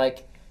he said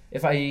like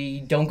if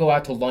I don't go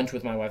out to lunch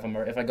with my wife,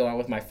 or if I go out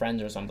with my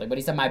friends or something. But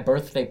he said my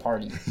birthday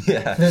party.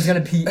 yeah. There's gonna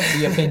be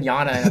a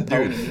pinata and a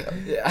pony. Dude,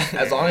 Yeah.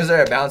 as long as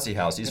they're at bouncy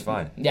house, he's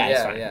fine. Yeah,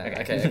 it's fine.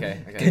 Yeah.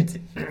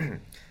 Okay.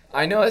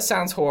 I know it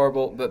sounds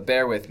horrible, but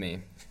bear with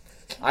me.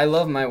 I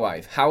love my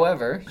wife.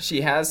 However,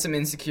 she has some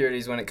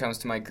insecurities when it comes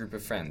to my group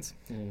of friends.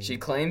 She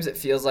claims it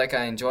feels like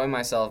I enjoy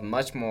myself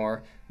much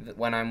more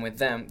when I'm with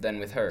them than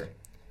with her.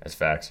 That's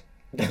facts.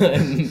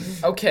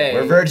 Okay.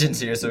 We're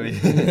virgins here, so we.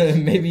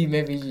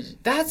 maybe.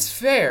 That's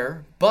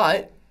fair,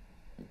 but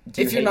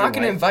Do you if you're hate not your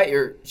going to wife? invite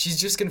her, she's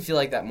just going to feel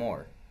like that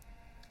more.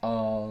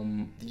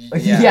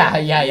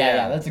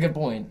 Yeah. That's a good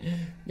point.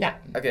 Yeah.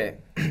 Okay,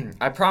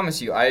 I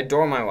promise you, I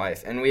adore my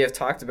wife, and we have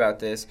talked about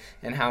this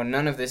and how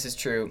none of this is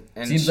true.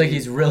 And Seems like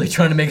he's really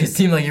trying to make it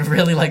seem like he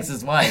really likes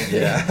his wife.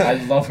 Yeah. I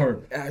love her.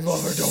 I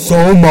love her.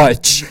 So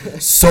much.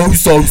 So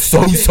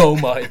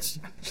much.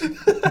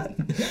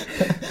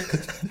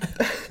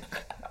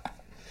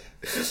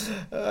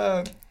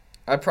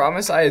 I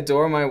promise I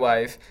adore my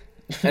wife,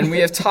 and we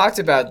have talked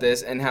about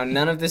this and how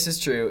none of this is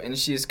true, and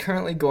she is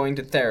currently going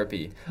to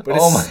therapy, but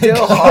Oh it's my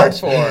still gosh, hard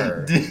for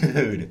her.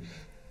 dude.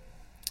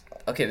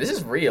 Okay, this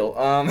is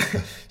real.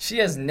 She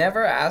has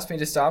never asked me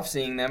to stop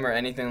seeing them or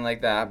anything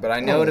like that, but I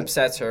know it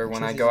upsets her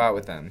when I go out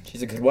with them.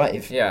 She's a good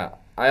wife. Yeah,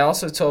 I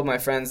also told my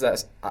friend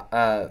that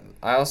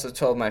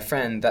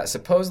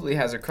supposedly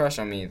has a crush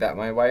on me that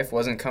my wife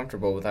wasn't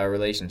comfortable with our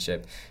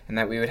relationship and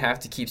that we would have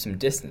to keep some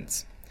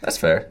distance. That's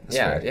fair. That's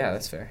fair. Yeah,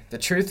 that's fair. The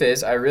truth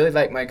is, I really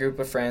like my group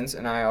of friends,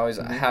 and I always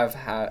have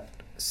had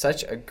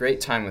such a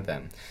great time with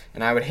them.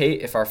 And I would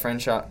hate if our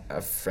friendship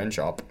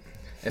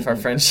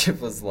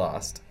was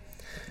lost.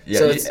 Yeah.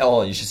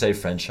 So you should say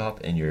French shop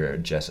in your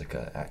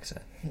Jessica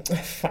accent.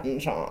 Fun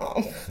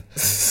job.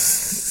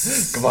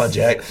 Come on,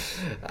 Jack.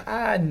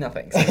 No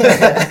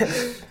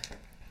thanks.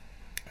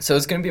 So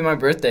it's going to be my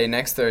birthday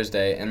next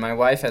Thursday, and my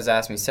wife has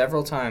asked me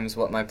several times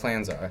what my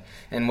plans are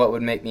and what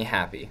would make me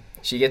happy.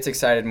 She gets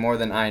excited more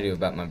than I do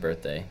about my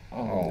birthday.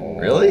 Oh,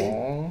 Really?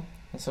 Aw.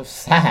 that's so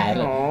sad.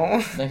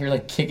 Aw. Now you're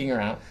like kicking her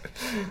out.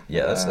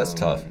 Yeah, that's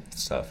tough.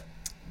 It's tough.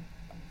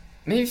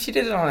 Maybe if you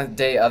did it on a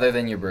day other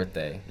than your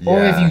birthday.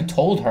 Or if Yeah. you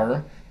told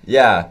her.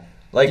 Yeah.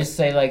 Like, Just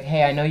say like,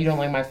 hey, I know you don't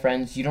like my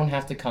friends. You don't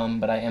have to come,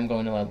 but I am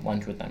going to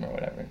lunch with them or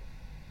whatever.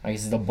 I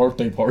guess it's a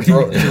birthday party.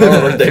 throw a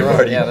birthday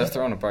party. Yeah, they're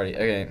throwing a party.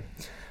 Okay.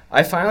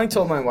 I finally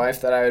told my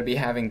wife that I would be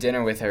having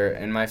dinner with her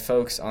and my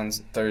folks on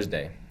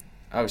Thursday.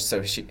 Oh,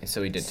 so he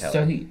did tell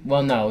her.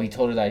 He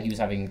told her that he was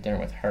having dinner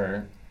with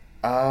her.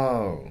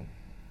 Oh.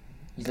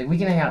 He's like, we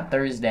can hang out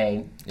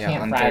Thursday. Yeah,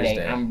 Can't on Friday.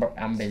 Thursday.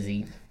 I'm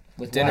busy.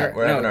 With Dinner.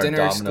 We're having our dinner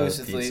Domino's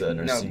exclusively. pizza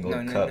and our single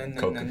cup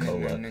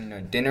Coca-Cola.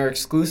 No. Dinner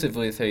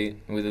exclusively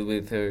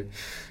with her.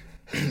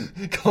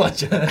 Come on,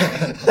 John.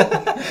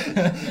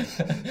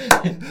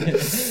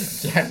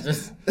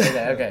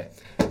 Okay.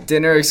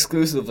 Dinner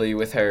exclusively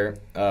with her.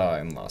 Oh,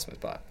 I lost my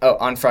spot. Oh,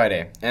 on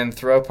Friday, and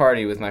throw a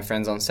party with my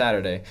friends on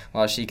Saturday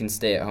while she can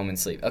stay at home and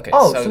sleep. Okay.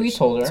 Oh, so he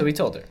told her. So he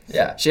told her.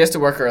 Yeah. She has to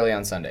work early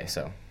on Sunday,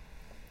 so.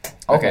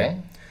 Okay.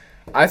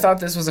 I thought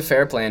this was a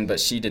fair plan, but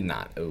she did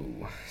not. Oh.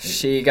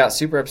 She got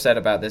super upset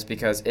about this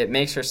because it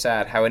makes her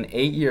sad how in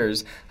 8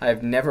 years I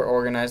have never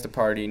organized a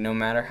party no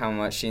matter how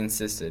much she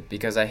insisted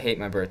because I hate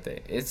my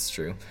birthday. It's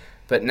true.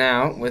 But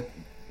now, with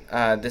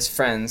this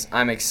friends,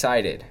 I'm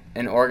excited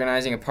and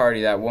organizing a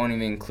party that won't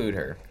even include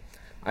her.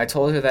 I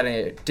told her that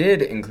I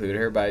did include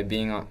her by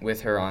being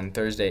with her on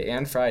Thursday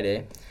and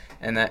Friday,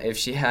 and that if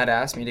she had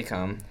asked me to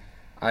come,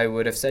 I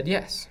would have said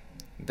yes.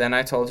 Then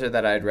I told her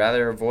that I'd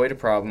rather avoid a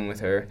problem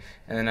with her,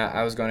 and then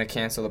I was going to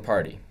cancel the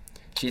party.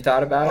 She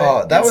thought about it.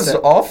 Oh, that and was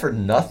said- all for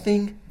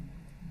nothing?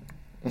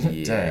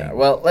 Yeah. Dang.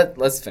 Well,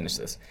 let's finish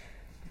this.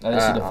 I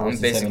just I'm divorces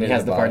him. basically He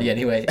has the the party bottom.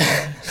 anyway.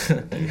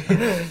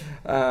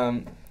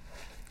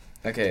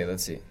 Okay,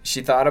 let's see.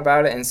 She thought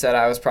about it and said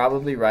I was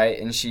probably right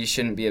and she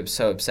shouldn't be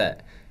so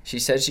upset. She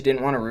said she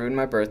didn't want to ruin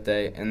my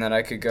birthday and that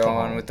I could go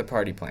on with the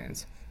party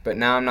plans. But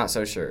now I'm not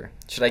so sure.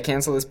 Should I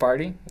cancel this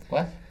party?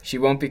 What? She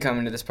won't be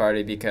coming to this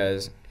party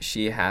because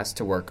she has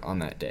to work on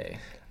that day.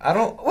 I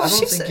don't she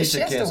think said you she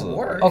should has to cancel the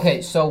work. party.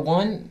 Okay,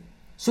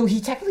 so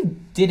he technically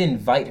did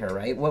invite her,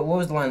 right? What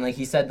was the line? Like,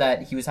 he said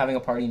that he was having a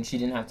party and she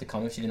didn't have to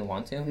come if she didn't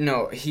want to?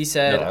 No, he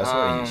said No, that's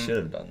what you should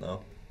have done,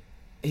 though.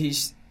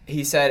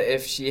 he said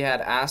if she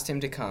had asked him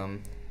to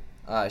come,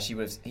 he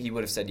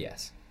would have said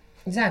yes.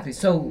 Exactly.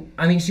 So,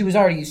 I mean, she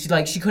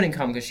couldn't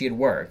come because she had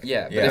work.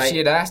 Yeah, but Yeah. if she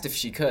had asked if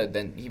she could,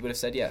 then he would have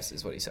said yes,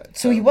 is what he said.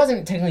 So he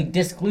wasn't technically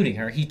discluding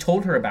her. He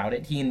told her about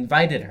it. He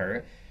invited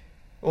her.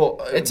 Well,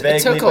 It vaguely,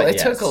 took but it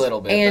took a yes. little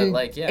bit, And, but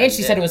like yeah. and he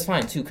she said did. it was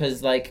fine, too,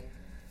 because, like,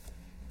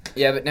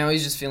 Yeah, but now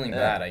he's just feeling Yeah.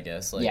 bad, I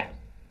guess. Like, yeah,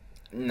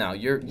 No,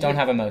 don't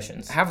have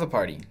emotions. have the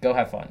party. Go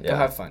have fun. Yeah. Go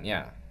have fun.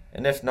 Yeah.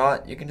 And if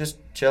not, you can just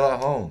chill at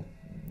home.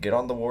 Get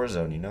on the war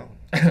zone, you know?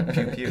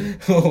 Pew pew.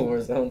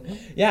 Warzone.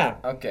 Yeah.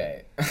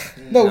 Okay.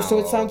 No, so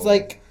it sounds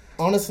like,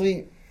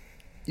 honestly,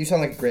 you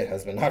sound like a great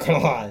husband, not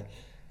gonna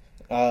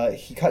lie.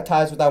 He cut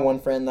ties with that one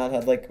friend that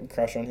had, like, a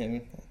crush on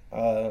him,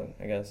 I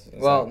guess.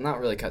 Well, not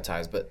really cut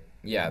ties, but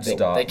yeah, they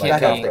Stop. they Like, can't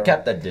kept- be. they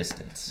kept that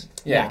distance.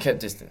 Yeah, Yeah. kept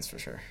distance for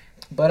sure.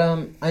 But,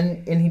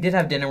 and he did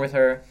have dinner with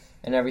her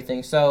and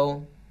everything,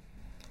 so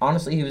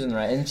honestly, he was in the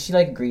right. And she,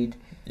 like, agreed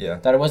Yeah.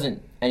 that it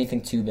wasn't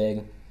anything too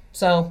big.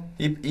 So,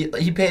 He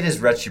paid his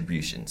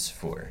retributions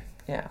for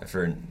yeah.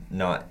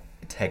 not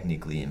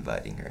technically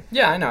inviting her.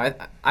 Yeah, I know.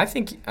 I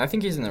think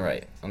he's in the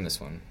right on this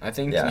one. I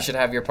think Yeah. you should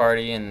have your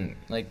party and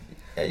like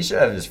Yeah, he should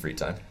have his free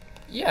time.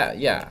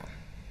 yeah.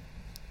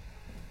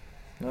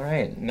 All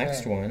right,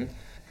 next one.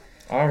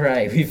 All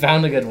right, we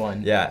found a good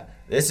one. Yeah,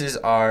 this is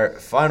our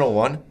final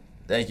one.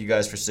 Thank you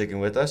guys for sticking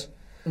with us.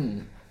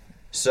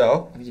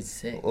 So, We did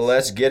 6.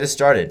 let's get it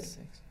started. It's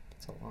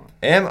a lot.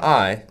 Am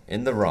I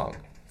in the wrong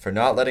for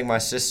not letting my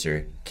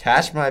sister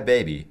catch my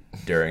baby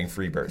during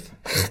free birth?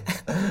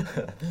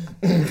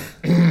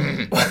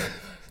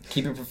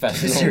 Keep it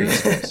professional.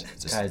 Serious. Guys,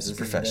 It's this is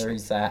professional. very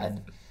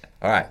sad.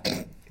 All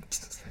right.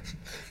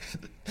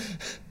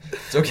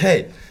 It's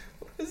okay.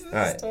 All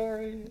right.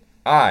 Story.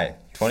 I,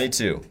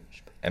 22,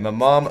 am a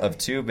mom of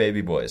 2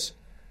 baby boys.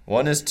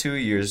 One is 2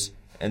 years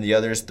and the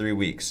other is 3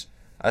 weeks.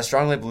 I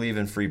strongly believe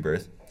in free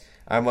birth.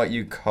 I'm what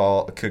you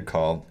could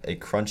call a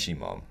crunchy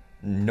mom.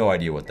 No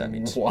idea what that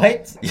means.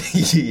 What?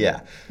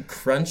 Yeah.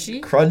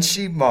 Crunchy?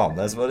 Crunchy mom.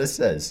 That's what it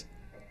says.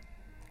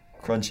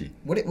 Crunchy.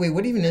 What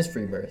even is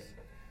free birth?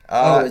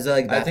 Is it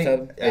like I think,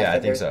 bathtub? yeah, I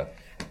bathtub think birth? so.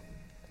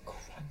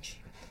 Crunchy.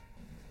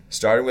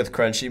 Starting with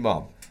crunchy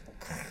mom.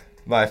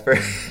 My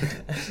first,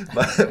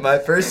 my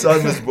first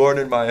son was born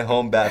in my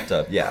home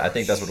bathtub. Yeah, I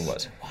think that's what it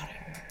was.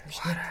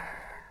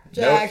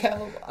 Jack,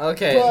 help.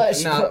 Okay,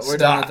 Push, no, push. we're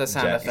done with the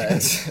Stop, sound Jack.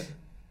 effects.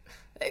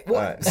 Hey, what?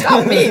 Alright.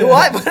 Stop me!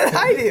 What? What did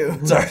I do?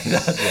 Sorry,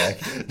 not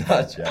Jack.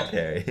 Not Jack,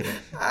 Harry.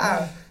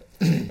 All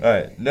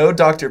right, no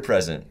doctor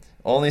present.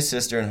 Only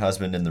sister and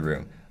husband in the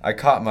room. I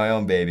caught my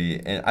own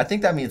baby, and I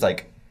think that means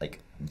like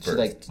So,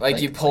 birth.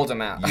 Like you pulled him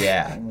out.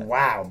 Yeah.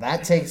 Wow,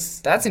 that takes.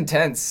 That's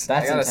intense.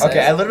 That's I gotta intense. say.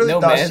 Okay, I literally no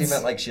thought meds. she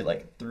meant like she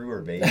like threw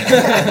her baby.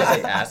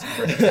 Like asking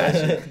for to catch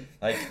it.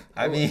 Like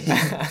I mean,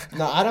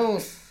 No, I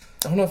don't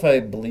know if I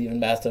believe in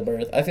bathtub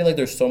birth. I feel like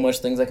there's so much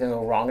things that can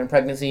go wrong in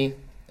pregnancy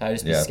I'd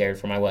just be Yeah. scared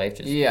for my life.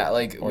 Just Yeah,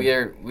 like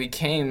Or- we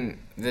came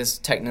this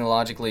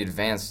technologically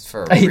advanced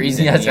for a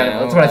reason. yeah, that's, you kind of,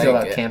 know? that's what I feel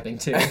like, about camping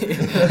too.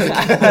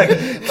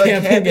 But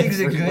Camping camping's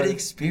a and good free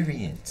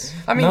experience.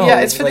 I mean, No, yeah,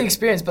 it's it's for like- the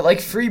experience, but like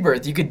free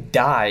birth, you could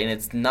die, and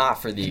it's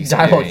not for the birth.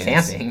 experience. Die while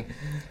camping.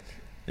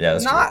 Yeah,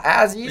 that's Not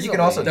as But easily. you can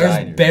also die.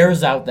 There's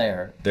bears out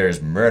there.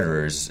 There's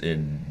murderers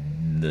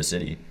in the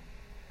city.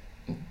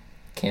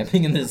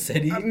 Camping in the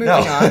city. Moving No.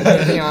 on,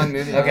 moving on,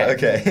 moving Okay. on.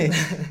 Okay.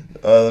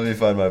 Let me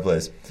find my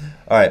place.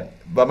 All right.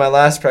 But my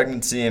last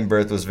pregnancy and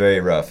birth was very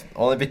rough.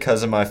 Only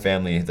because of my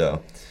family,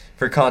 though.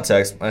 For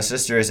context, my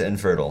sister is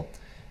infertile.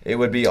 It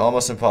would be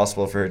almost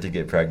impossible for her to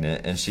get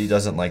pregnant, and she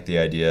doesn't like the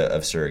idea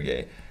of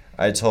surrogate.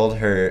 I told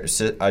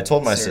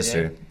my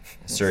sister,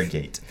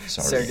 surrogate.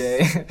 Sorry.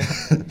 Sergey,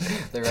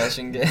 the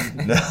Russian guy.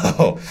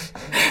 No.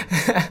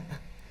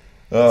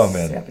 Oh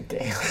man.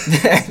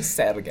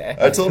 Sad guy.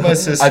 I told my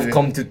sister. I've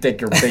come to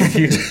take your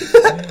baby.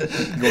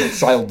 Your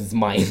child is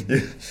mine.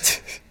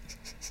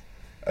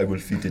 I will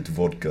feed it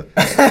vodka.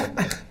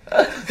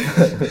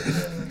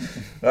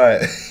 All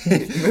right.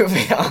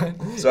 Moving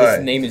on. Sorry.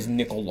 Its name is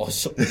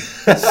Nicholas.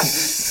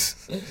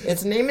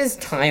 Its name is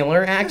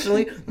Tyler,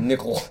 actually.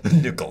 Nicholas.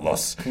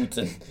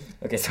 Putin.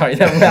 Okay, sorry,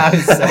 that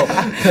was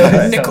so.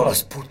 Alright.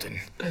 Nicholas Putin.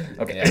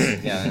 Okay.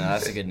 Yeah, no,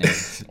 that's a good name.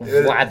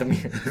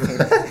 Vladimir.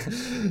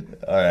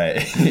 All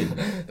right.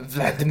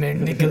 Vladimir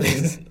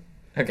Nicholas.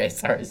 Okay,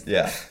 sorry.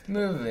 Yeah.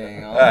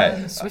 Moving on.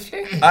 Alright. Switch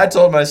gear? I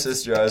told my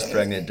sister I was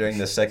pregnant during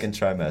the second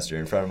trimester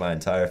in front of my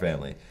entire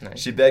family. Nice.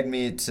 She begged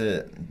me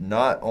to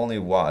not only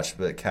watch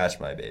but catch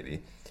my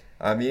baby.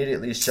 I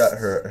immediately shut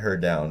her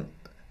down,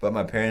 but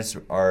my parents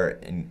are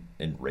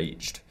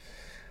enraged.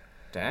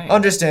 Dang.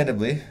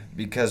 Understandably,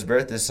 because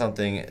birth is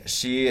something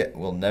she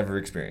will never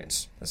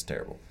experience. That's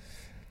terrible.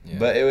 Yeah.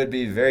 But it would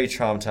be very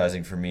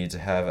traumatizing for me to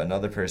have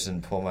another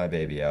person pull my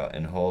baby out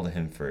and hold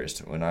him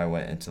first. When I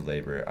went into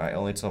labor, I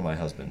only told my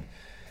husband.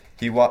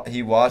 He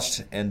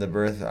watched and the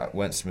birth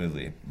went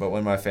smoothly. But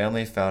when my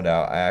family found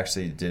out I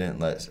actually didn't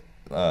let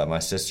my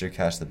sister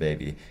catch the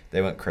baby,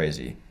 they went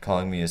crazy,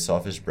 calling me a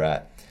selfish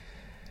brat.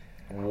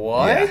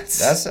 What?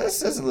 Yeah, that's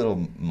a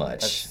little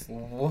much.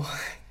 What?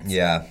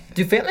 Yeah.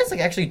 Do families like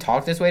actually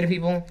talk this way to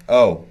people?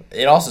 Oh,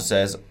 it also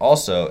says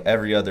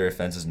every other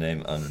offense is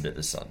named under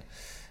the sun.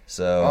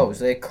 Oh,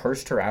 so they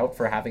cursed her out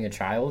for having a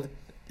child?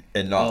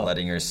 And not Oh.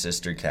 letting her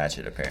sister catch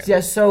it, apparently.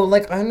 Yeah, so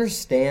like I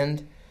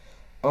understand,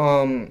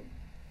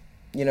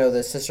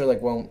 the sister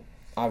like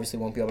obviously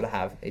won't be able to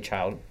have a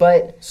child,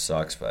 but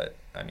Sucks, but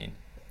I mean,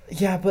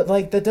 yeah, but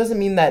like that doesn't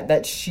mean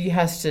that she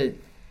has to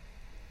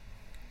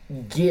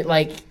get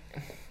like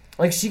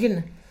she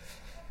can.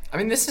 I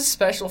mean, this is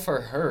special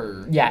for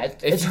her. Yeah,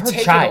 If it's you her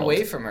take child. it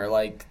away from her,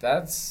 like,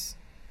 that's...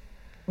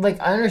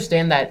 Like I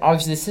understand that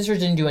obviously the sister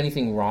didn't do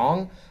anything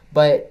wrong,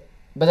 but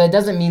that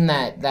doesn't mean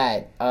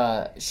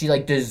that she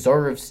like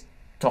deserves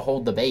to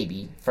hold the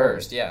baby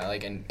First, yeah,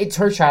 like, and... It's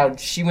her child.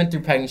 She went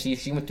through pregnancy.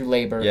 She went through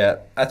labor. yeah,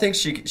 I think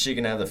she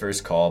can have the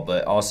first call,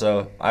 but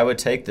also I would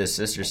take the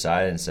sister's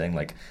side and saying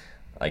like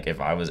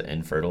if I was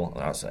infertile,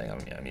 I'm not saying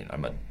I mean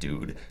I'm a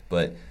dude,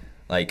 but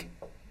like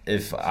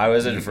if I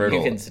was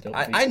infertile, can still be.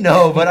 I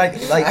know, but I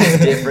like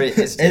it's different.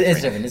 It's different.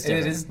 It's different. It's It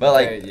different. is But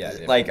like, very- yeah,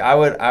 different. like I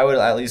would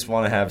at least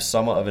want to have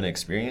somewhat of an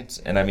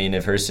experience, and I mean,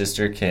 if her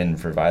sister can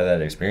provide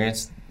that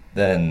experience,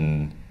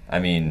 then I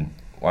mean,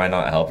 why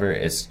not help her?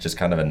 It's just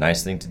kind of a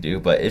nice thing to do.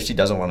 But if she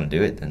doesn't want to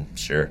do it, then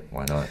sure,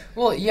 why not?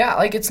 Well, yeah,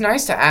 like, it's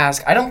nice to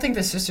ask. I don't think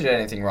the sister did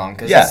anything wrong,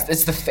 because Yeah.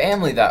 it's the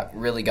family that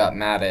really got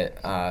mad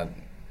at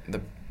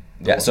the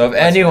Yeah. So if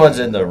anyone's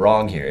in the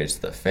wrong here, it's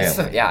the It's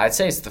family the, yeah, I'd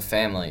say it's the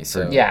family.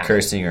 So for Yeah.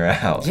 cursing her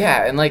out.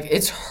 yeah, and like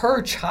it's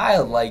her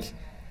child. Like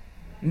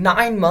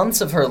 9 months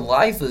of her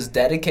life was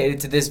dedicated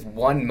to this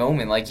one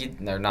moment. Like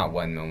or not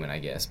one moment, I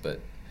guess,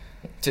 but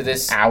to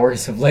this.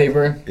 Hours of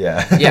labor.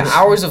 Yeah. Yeah,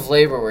 hours of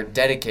labor were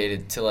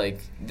dedicated to like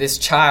this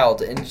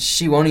child, and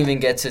she won't even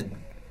get to.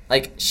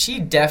 Like she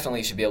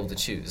definitely should be able to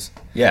choose.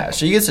 Yeah.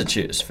 She gets to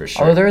choose for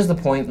sure. Although there is the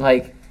point,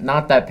 like,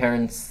 not that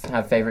parents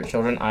have favorite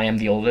children. I am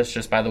the oldest,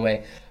 just by the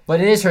way. But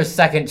it is her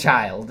second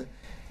child.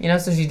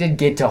 So she did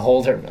get to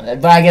hold her.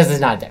 But I guess it's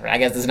not different.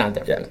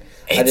 Yeah.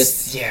 I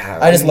just Yeah.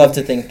 love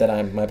to think that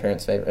I'm my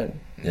parents' favorite.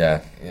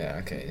 Yeah. Yeah.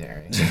 Okay. All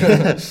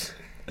right.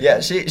 Yeah.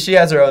 She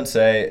has her own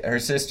say. Her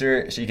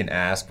sister, she can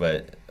ask,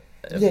 but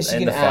Yeah, she in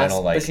can the ask,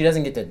 final, like, but she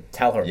doesn't get to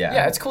tell her. Yeah.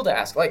 Yeah, it's cool to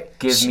ask. Like,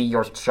 Give me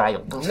your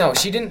child. No,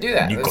 she didn't do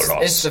that. Nicholas.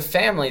 It's the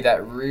family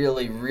that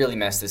really, really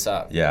messed this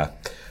up. yeah.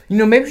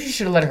 Maybe she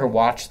should have let her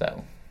watch,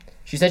 though.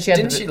 She said she had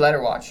Didn't she let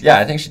her watch? Yeah,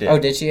 I think she did. Oh,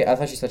 did she? I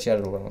thought she said she had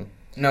it alone.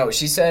 No,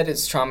 she said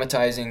it's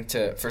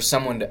traumatizing for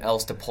someone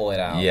else to pull it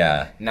out.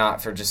 Yeah.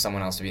 Not for just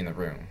someone else to be in the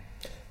room.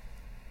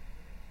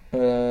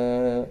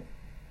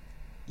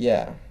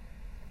 Yeah.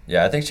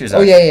 Yeah, I think she was.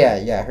 Oh,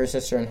 yeah. Her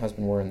sister and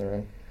husband were in the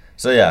room.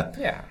 So yeah,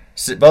 Yeah.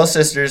 both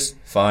sisters,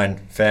 fine.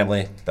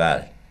 Family,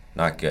 bad.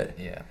 Not good.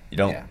 Yeah. You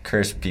don't Yeah.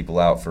 curse people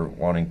out for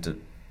wanting to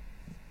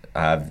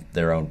have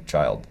their own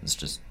child. It's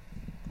just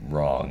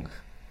wrong.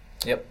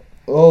 Yep.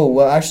 Oh,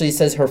 well, actually, it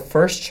says her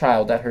first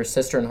child that her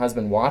sister and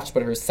husband watched,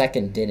 but her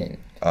second didn't.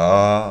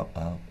 Oh.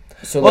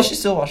 So Well, like, she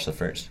still watched the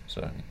first,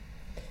 so.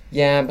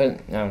 Yeah, but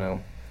I don't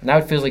know. Now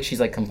it feels like she's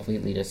like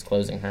completely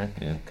disclosing her.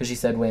 Yeah. Because she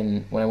said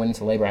when I went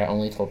into labor, I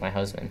only told my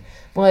husband.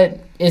 But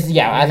I think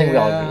we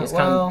all agree. It's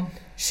kind of,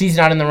 she's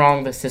not in the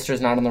wrong. The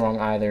sister's not in the wrong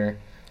either.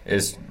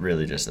 It's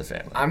really just the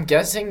family. I'm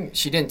guessing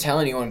she didn't tell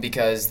anyone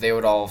because they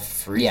would all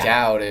freak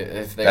Yeah. out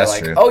if they were That's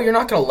like, true. "Oh, you're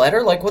not gonna let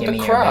her? Like, what Give the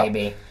me crap?" your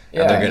baby.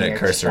 Yeah, And they're Give gonna me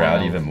curse your her out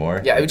child. even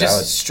more. yeah, it would That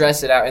just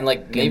stress it out and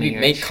like Give me maybe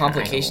your make child.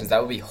 complications.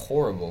 That would be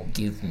horrible.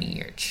 Give me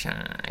your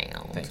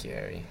child. Thank you,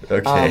 Harry.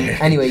 Okay.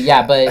 Anyway,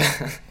 yeah, but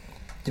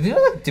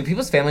do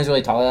people's families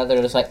really talk like that?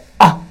 They're just like,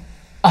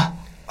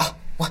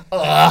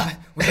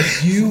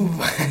 you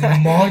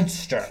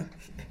monster.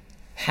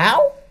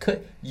 How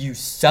could you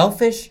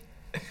selfish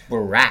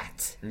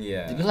rat? Do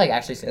Yeah. people like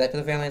actually say that to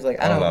the families?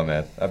 Like, I don't know,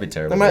 man. That'd be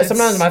terrible.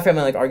 Sometimes my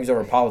family like argues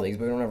over politics,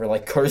 but we don't ever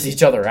like curse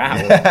each other out.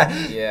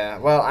 Yeah.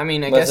 Well, I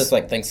mean, I Unless guess it's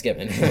like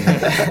Thanksgiving.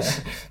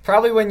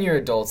 probably when you're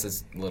adults,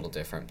 it's a little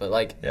different. But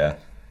like, Yeah.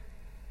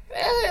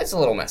 it's a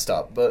little messed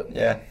up. But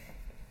Yeah.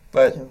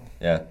 But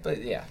yeah.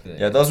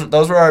 yeah.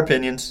 Those were our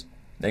opinions.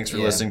 Thanks for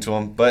Yeah. listening to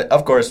them. But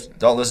of course,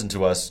 don't listen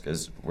to us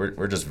because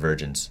we're just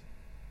virgins.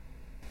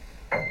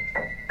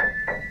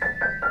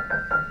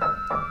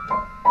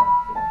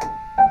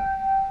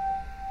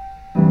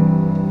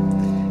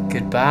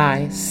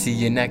 Goodbye. See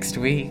you next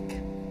week.